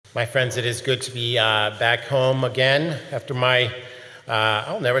My friends, it is good to be back home again after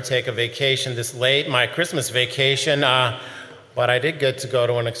I'll never take a vacation this late, my Christmas vacation, but I did get to go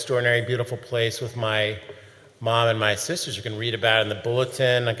to an extraordinary, beautiful place with my mom and my sisters. You can read about it in the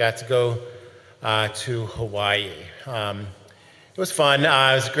bulletin. I got to go to Hawaii. It was fun. It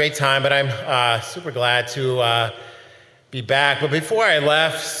was a great time, but I'm super glad to be back. But before I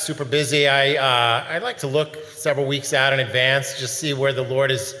left, super busy, I'd like to look several weeks out in advance, just see where the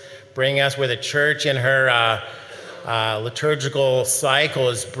Lord is bringing us, where the church in her liturgical cycle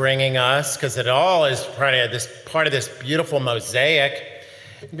is bringing us, because it all is part of this beautiful mosaic.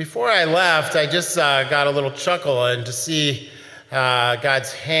 And before I left, I just got a little chuckle and to see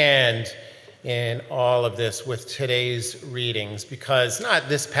God's hand in all of this with today's readings, because not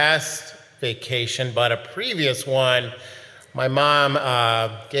this past vacation, but a previous one, my mom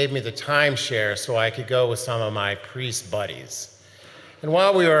gave me the timeshare so I could go with some of my priest buddies. And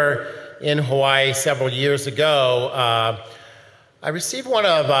while we were in Hawaii several years ago, I received one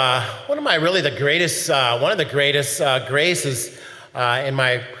of the greatest graces in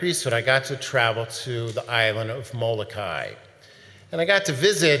my priesthood. I got to travel to the island of Molokai, and I got to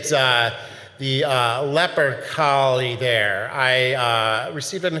visit the leper colony there. I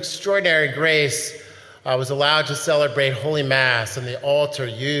received an extraordinary grace. I was allowed to celebrate Holy Mass on the altar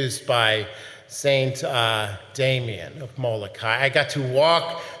used by Saint Damien of Molokai. I got to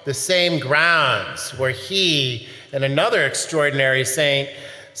walk the same grounds where he and another extraordinary saint,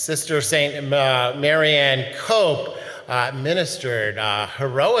 Sister Saint Marianne Cope, ministered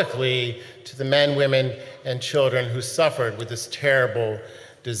heroically to the men, women, and children who suffered with this terrible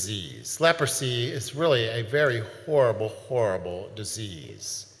disease. Leprosy is really a very horrible, horrible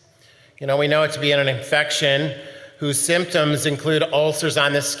disease. You know, we know it to be an infection whose symptoms include ulcers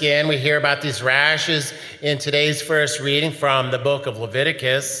on the skin. We hear about these rashes in today's first reading from the book of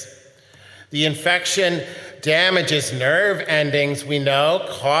Leviticus. The infection damages nerve endings, we know,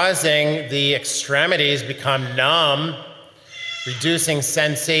 causing the extremities become numb, reducing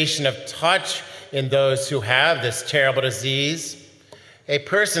sensation of touch in those who have this terrible disease. A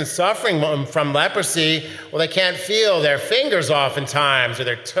person suffering from leprosy, well, they can't feel their fingers oftentimes, or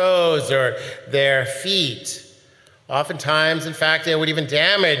their toes, or their feet. Oftentimes, in fact, they would even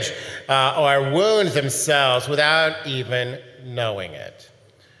damage or wound themselves without even knowing it.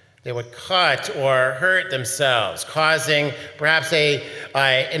 They would cut or hurt themselves, causing perhaps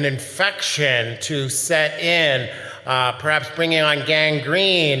an infection to set in, perhaps bringing on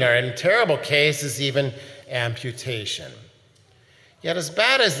gangrene, or in terrible cases, even amputation. Yet as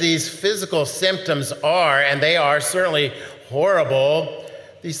bad as these physical symptoms are, and they are certainly horrible,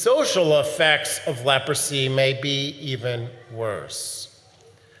 the social effects of leprosy may be even worse.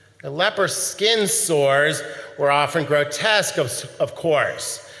 The leper's skin sores were often grotesque, of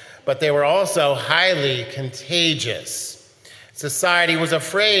course, but they were also highly contagious. Society was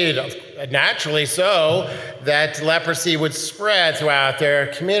afraid, naturally so, that leprosy would spread throughout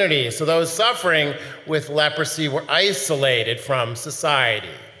their community. So those suffering with leprosy were isolated from society.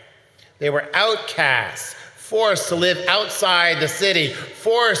 They were outcasts, forced to live outside the city,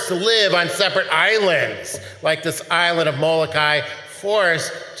 forced to live on separate islands, like this island of Molokai,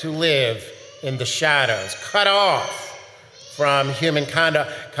 forced to live in the shadows, cut off from human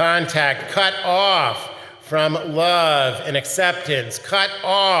contact, cut off from love and acceptance, cut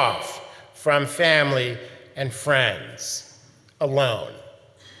off from family and friends, alone,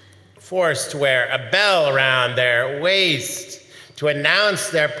 forced to wear a bell around their waist to announce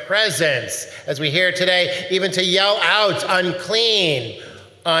their presence, as we hear today, even to yell out, unclean,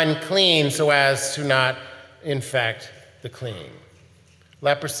 unclean, so as to not infect the clean.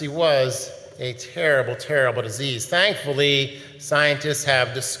 Leprosy was a terrible, terrible disease. Thankfully, scientists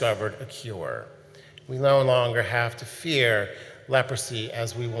have discovered a cure. We no longer have to fear leprosy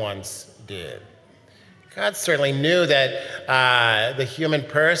as we once did. God certainly knew that the human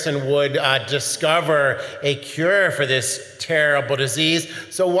person would discover a cure for this terrible disease.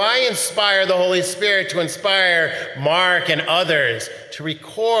 So why inspire the Holy Spirit to inspire Mark and others to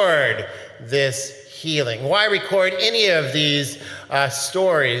record this healing? Why record any of these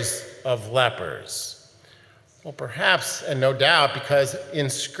stories of lepers? Well, perhaps, and no doubt, because in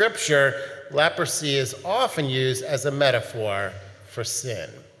Scripture, leprosy is often used as a metaphor for sin.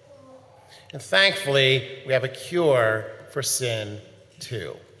 And thankfully, we have a cure for sin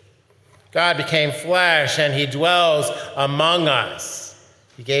too. God became flesh and he dwells among us.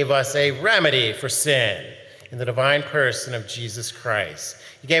 He gave us a remedy for sin in the divine person of Jesus Christ.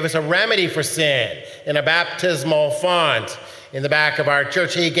 He gave us a remedy for sin in a baptismal font in the back of our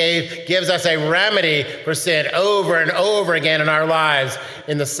church. He gives us a remedy for sin over and over again in our lives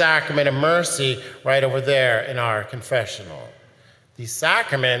in the sacrament of mercy right over there in our confessional. These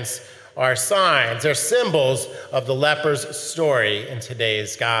sacraments are signs, they're symbols of the leper's story in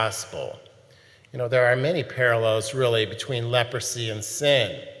today's gospel. You know, there are many parallels really between leprosy and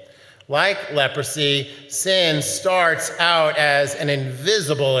sin. Like leprosy, sin starts out as an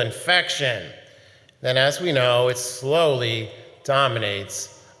invisible infection. Then, as we know, it slowly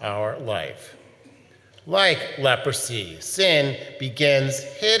dominates our life. Like leprosy, sin begins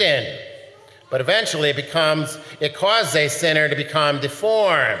hidden, but eventually it causes a sinner to become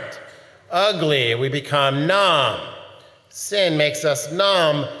deformed, ugly. We become numb. Sin makes us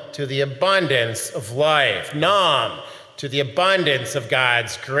numb to the abundance of life, numb to the abundance of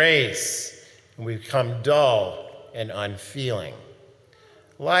God's grace, and we become dull and unfeeling.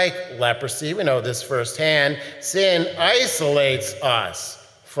 Like leprosy, we know this firsthand, sin isolates us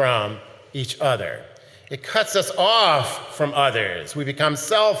from each other. It cuts us off from others. We become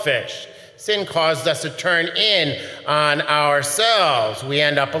selfish. Sin causes us to turn in on ourselves. We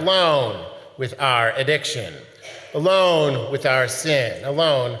end up alone with our addiction, alone with our sin,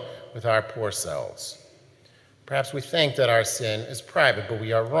 alone with our poor selves. Perhaps we think that our sin is private, but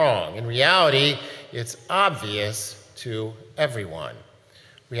we are wrong. In reality, it's obvious to everyone.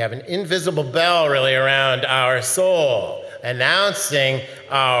 We have an invisible bell really around our soul, announcing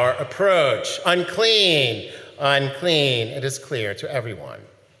our approach. Unclean, unclean. It is clear to everyone.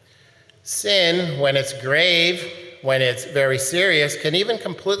 Sin, when it's grave, when it's very serious, can even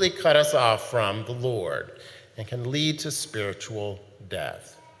completely cut us off from the Lord and can lead to spiritual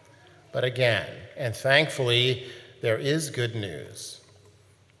death. But again, and thankfully, there is good news.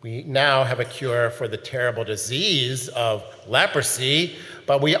 We now have a cure for the terrible disease of leprosy,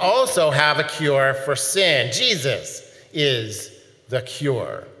 but we also have a cure for sin. Jesus is the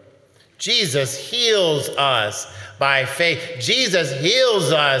cure. Jesus heals us by faith. Jesus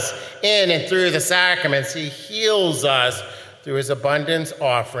heals us in and through the sacraments. He heals us through his abundant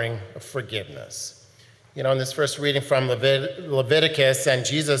offering of forgiveness. You know, in this first reading from Leviticus, and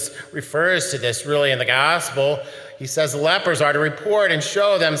Jesus refers to this really in the gospel, he says the lepers are to report and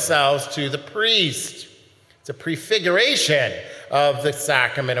show themselves to the priest. It's a prefiguration of the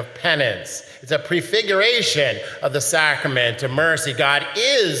sacrament of penance. It's a prefiguration of the sacrament of mercy. God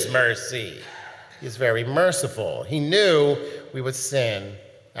is mercy. He is very merciful. He knew we would sin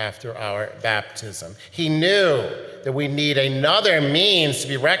after our baptism. He knew that we need another means to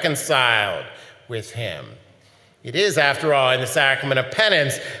be reconciled with him. It is, after all, in the sacrament of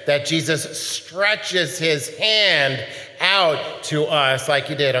penance that Jesus stretches his hand out to us like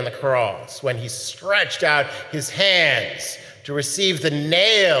he did on the cross, when he stretched out his hands to receive the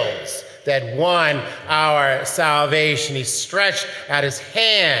nails that won our salvation. He stretched out his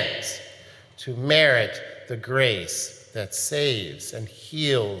hands to merit the grace that saves and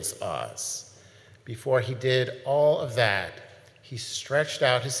heals us. Before he did all of that, he stretched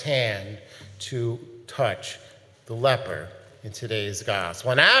out his hand to touch the leper in today's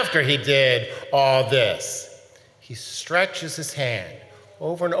gospel. And after he did all this, he stretches his hand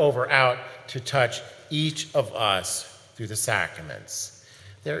over and over out to touch each of us through the sacraments.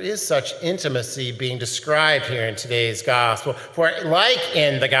 There is such intimacy being described here in today's gospel. For like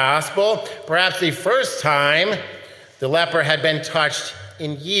in the gospel, perhaps the first time the leper had been touched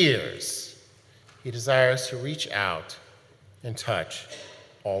in years, he desires to reach out and touch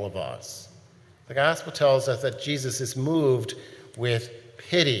all of us. The gospel tells us that Jesus is moved with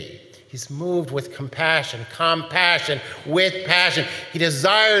pity. He's moved with compassion with passion. He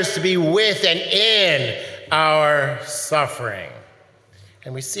desires to be with and in our suffering.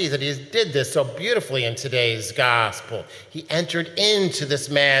 And we see that he did this so beautifully in today's gospel. He entered into this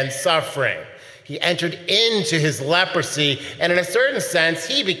man's suffering. He entered into his leprosy, and in a certain sense,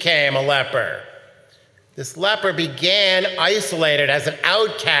 he became a leper. This leper began isolated as an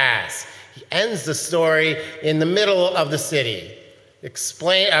outcast. He ends the story in the middle of the city,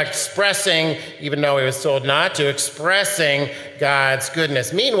 expressing, even though he was told not to, expressing God's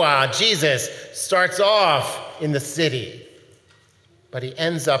goodness. Meanwhile, Jesus starts off in the city, but he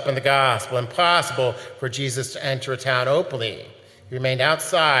ends up in the gospel. Impossible for Jesus to enter a town openly. He remained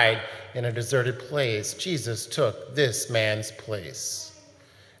outside in a deserted place. Jesus took this man's place.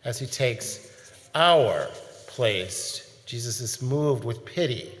 As he takes our place, Jesus is moved with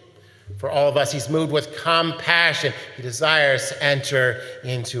pity. For all of us, he's moved with compassion. He desires to enter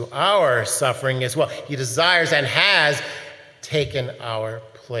into our suffering as well. He desires and has taken our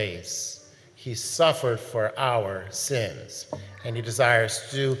place. He suffered for our sins, and he desires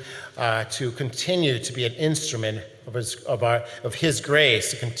to continue to be an instrument of his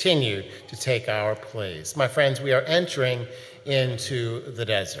grace, to continue to take our place. My friends, we are entering into the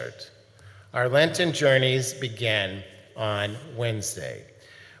desert. Our Lenten journeys begin on Wednesday.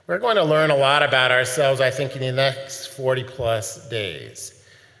 We're going to learn a lot about ourselves, I think, in the next 40 plus days.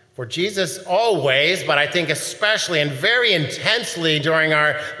 For Jesus always, but I think especially and very intensely during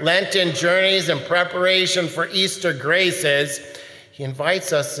our Lenten journeys in preparation for Easter graces, he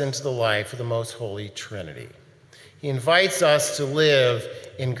invites us into the life of the Most Holy Trinity. He invites us to live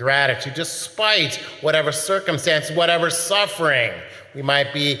in gratitude, despite whatever circumstance, whatever suffering we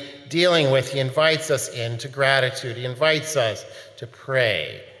might be dealing with. He invites us into gratitude. He invites us to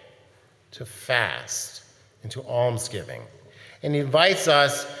pray, to fast, and to almsgiving. And he invites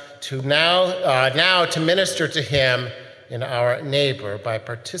us to now to minister to him and our neighbor by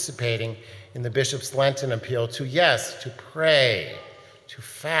participating in the bishop's Lenten appeal to pray, to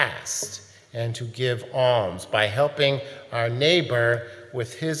fast, and to give alms by helping our neighbor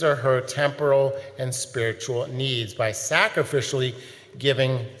with his or her temporal and spiritual needs by sacrificially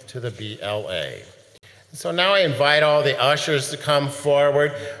giving to the BLA. So now I invite all the ushers to come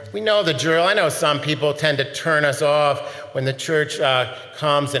forward. We know the drill. I know some people tend to turn us off when the church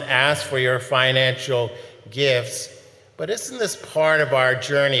comes and asks for your financial gifts. But isn't this part of our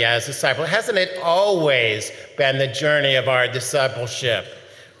journey as disciples? Hasn't it always been the journey of our discipleship?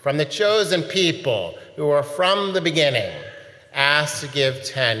 From the chosen people who were from the beginning asked to give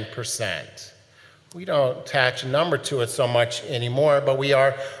 10%. We don't attach a number to it so much anymore, but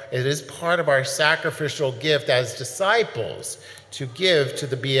it is part of our sacrificial gift as disciples to give to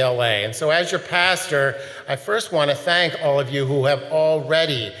the BLA. And so as your pastor, I first want to thank all of you who have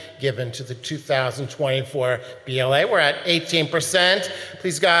already given to the 2024 BLA. We're at 18%.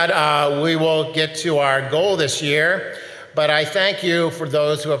 Please God, we will get to our goal this year. But I thank you for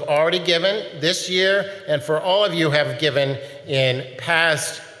those who have already given this year and for all of you who have given in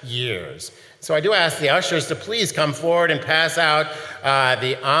past years. So I do ask the ushers to please come forward and pass out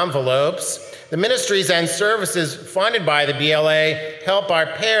the envelopes. The ministries and services funded by the BLA help our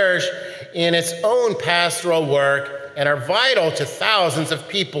parish in its own pastoral work and are vital to thousands of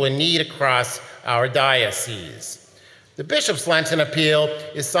people in need across our diocese. The Bishop's Lenten Appeal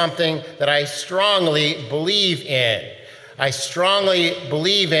is something that I strongly believe in. I strongly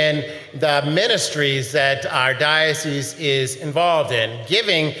believe in the ministries that our diocese is involved in.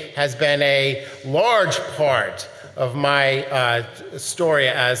 Giving has been a large part of my story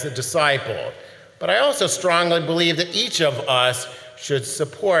as a disciple. But I also strongly believe that each of us should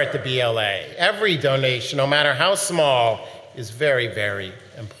support the BLA. Every donation, no matter how small, is very, very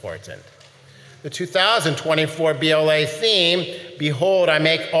important. The 2024 BLA theme, Behold, I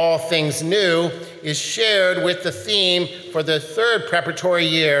Make All Things New, is shared with the theme for the third preparatory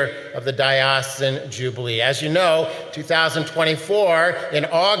year of the Diocesan Jubilee. As you know, 2024, in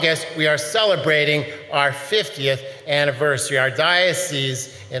August, we are celebrating our 50th anniversary. Our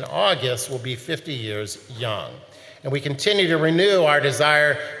diocese in August will be 50 years young. And we continue to renew our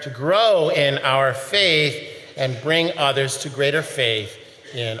desire to grow in our faith and bring others to greater faith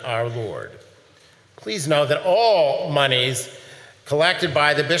in our Lord. Please know that all monies collected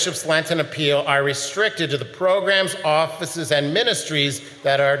by the Bishop's Lenten Appeal are restricted to the programs, offices, and ministries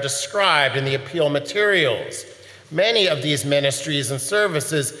that are described in the appeal materials. Many of these ministries and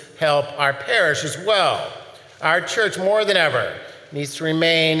services help our parish as well. Our church, more than ever, needs to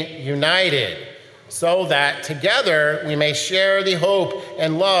remain united so that together we may share the hope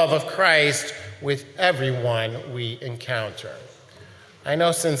and love of Christ with everyone we encounter. I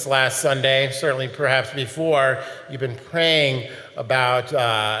know since last Sunday, certainly perhaps before, you've been praying about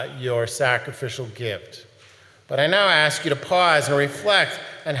your sacrificial gift. But I now ask you to pause and reflect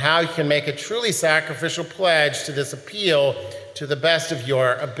on how you can make a truly sacrificial pledge to this appeal to the best of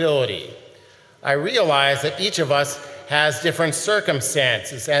your ability. I realize that each of us has different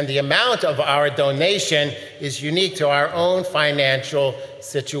circumstances, and the amount of our donation is unique to our own financial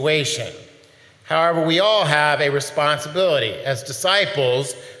situation. However, we all have a responsibility as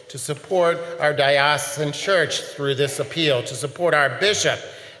disciples to support our diocesan church through this appeal, to support our bishop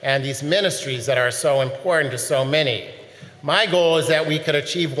and these ministries that are so important to so many. My goal is that we could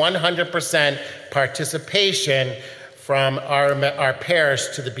achieve 100% participation from our parish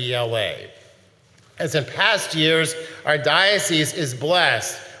to the BLA. As in past years, our diocese is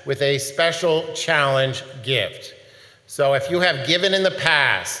blessed with a special challenge gift. So if you have given in the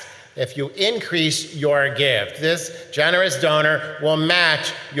past, if you increase your gift, this generous donor will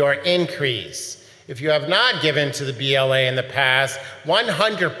match your increase. If you have not given to the BLA in the past,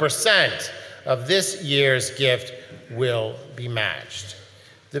 100% of this year's gift will be matched.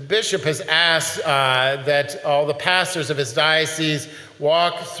 The bishop has asked that all the pastors of his diocese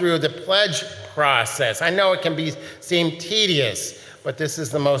walk through the pledge process. I know it can seem tedious, but this is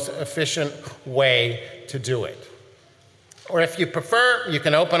the most efficient way to do it. Or if you prefer, you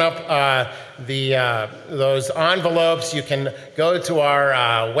can open up those envelopes. You can go to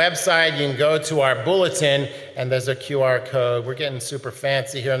our website. You can go to our bulletin, and there's a QR code. We're getting super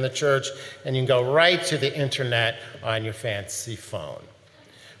fancy here in the church, and you can go right to the internet on your fancy phone.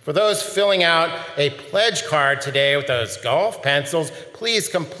 For those filling out a pledge card today with those golf pencils, please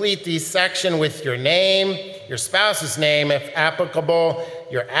complete the section with your name, your spouse's name if applicable,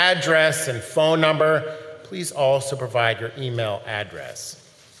 your address and phone number. Please also provide your email address.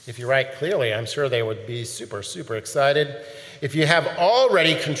 If you write clearly, I'm sure they would be super, super excited. If you have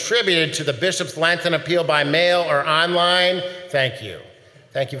already contributed to the Bishop's Lenten Appeal by mail or online, thank you.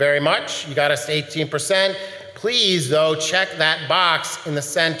 Thank you very much. You got us to 18%. Please, though, check that box in the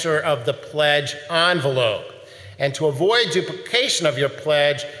center of the pledge envelope. And to avoid duplication of your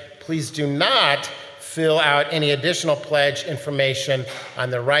pledge, please do not fill out any additional pledge information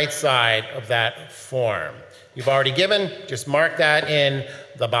on the right side of that form. You've already given, just mark that in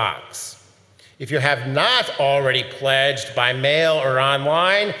the box. If you have not already pledged by mail or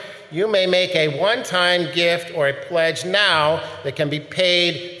online, you may make a one-time gift or a pledge now that can be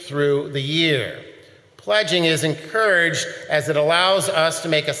paid through the year. Pledging is encouraged as it allows us to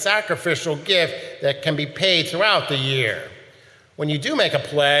make a sacrificial gift that can be paid throughout the year. When you do make a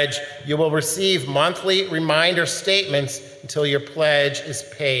pledge, you will receive monthly reminder statements until your pledge is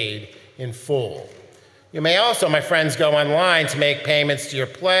paid in full. You may also, my friends, go online to make payments to your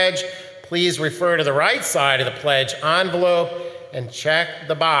pledge. Please refer to the right side of the pledge envelope and check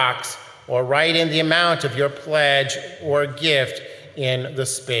the box or write in the amount of your pledge or gift in the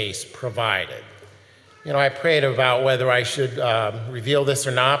space provided. You know, I prayed about whether I should reveal this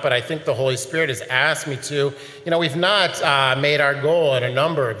or not, but I think the Holy Spirit has asked me to. You know, we've not made our goal in a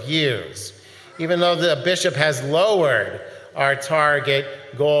number of years. Even though the bishop has lowered our target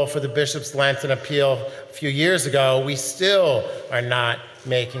goal for the Bishop's Lenten Appeal a few years ago, we still are not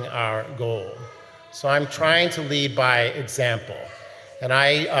making our goal. So I'm trying to lead by example. And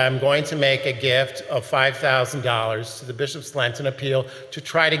I am going to make a gift of $5,000 to the Bishop's Lenten Appeal to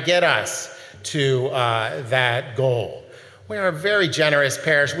try to get us to that goal. We are a very generous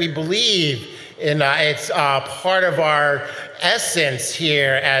parish. We believe in it's part of our essence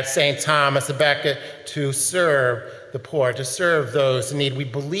here at St. Thomas à Becket to serve the poor, to serve those in need. We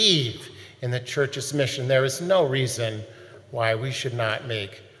believe in the church's mission. There is no reason why we should not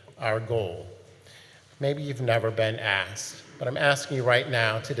make our goal. Maybe you've never been asked, but I'm asking you right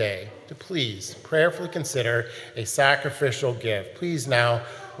now today to please prayerfully consider a sacrificial gift. Please now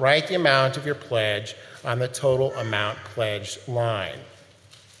write the amount of your pledge on the total amount pledged line.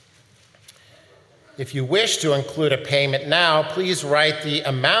 If you wish to include a payment now, please write the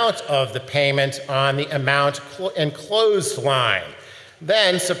amount of the payment on the amount enclosed line.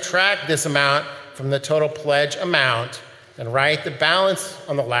 Then subtract this amount from the total pledge amount and write the balance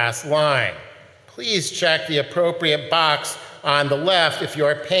on the last line. Please check the appropriate box on the left if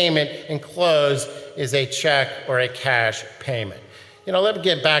your payment enclosed is a check or a cash payment. You know, let me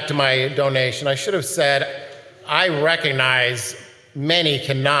get back to my donation. I should have said, I recognize many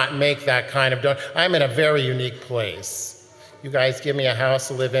cannot make that kind of donation. I'm in a very unique place. You guys give me a house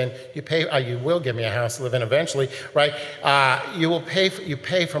to live in. You will give me a house to live in eventually, right? You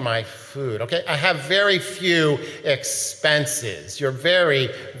pay for my food, okay? I have very few expenses. You're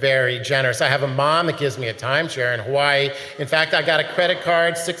very, very generous. I have a mom that gives me a timeshare in Hawaii. In fact, I got a credit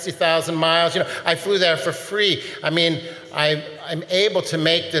card, 60,000 miles. You know, I flew there for free. I mean, I'm able to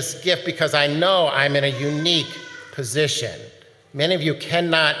make this gift because I know I'm in a unique position. Many of you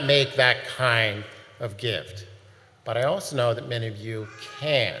cannot make that kind of gift. But I also know that many of you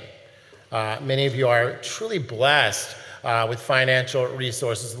can. Many of you are truly blessed with financial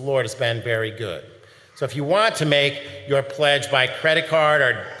resources. The Lord has been very good. So if you want to make your pledge by credit card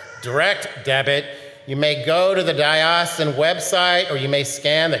or direct debit, you may go to the diocesan website or you may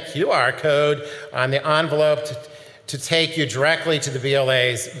scan the QR code on the envelope to take you directly to the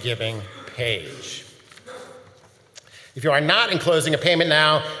BLA's giving page. If you are not enclosing a payment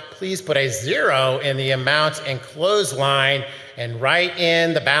now, please put a 0 in the amount enclosed line and write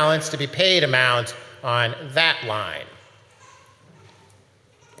in the balance to be paid amount on that line.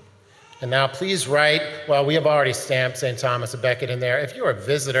 And now please write, well, we have already stamped St. Thomas à Becket in there. If you're a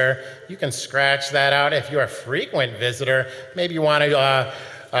visitor, you can scratch that out. If you're a frequent visitor, maybe you want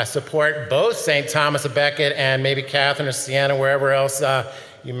to support both St. Thomas à Becket and maybe Catherine or Sienna, wherever else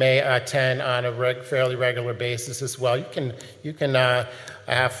you may attend on a fairly regular basis as well. You can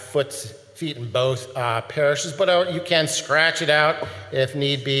have feet in both parishes, but you can scratch it out if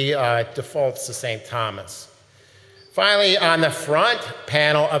need be. It defaults to St. Thomas. Finally, on the front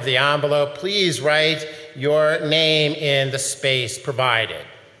panel of the envelope, please write your name in the space provided.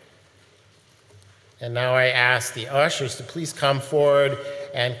 And now I ask the ushers to please come forward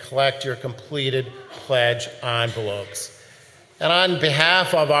and collect your completed pledge envelopes. And on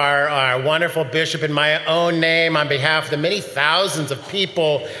behalf of our wonderful bishop, in my own name, on behalf of the many thousands of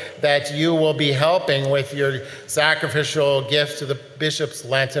people that you will be helping with your sacrificial gifts to the bishop's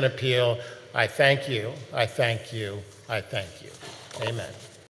Lenten appeal, I thank you, I thank you, I thank you. Amen.